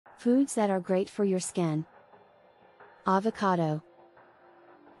Foods that are great for your skin. Avocado.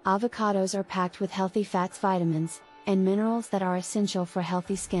 Avocados are packed with healthy fats, vitamins, and minerals that are essential for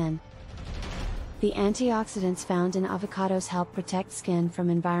healthy skin. The antioxidants found in avocados help protect skin from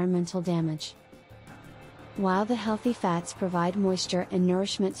environmental damage, while the healthy fats provide moisture and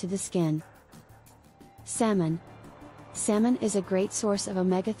nourishment to the skin. Salmon. Salmon is a great source of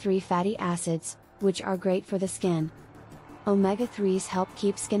omega-3 fatty acids, which are great for the skin. Omega-3s help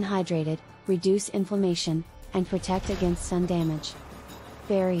keep skin hydrated, reduce inflammation, and protect against sun damage.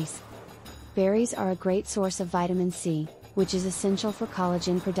 Berries. Berries are a great source of vitamin C, which is essential for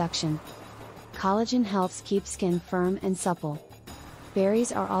collagen production. Collagen helps keep skin firm and supple.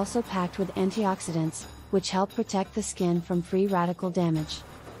 Berries are also packed with antioxidants, which help protect the skin from free radical damage.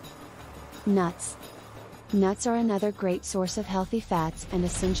 Nuts. Nuts are another great source of healthy fats and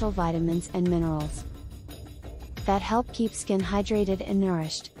essential vitamins and minerals that help keep skin hydrated and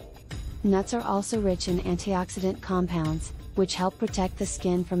nourished. Nuts are also rich in antioxidant compounds, which help protect the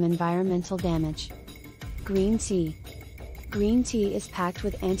skin from environmental damage. Green tea. Green tea is packed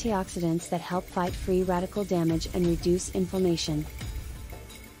with antioxidants that help fight free radical damage and reduce inflammation.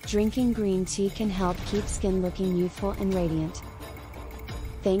 Drinking green tea can help keep skin looking youthful and radiant.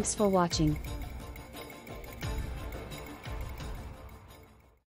 Thanks for watching.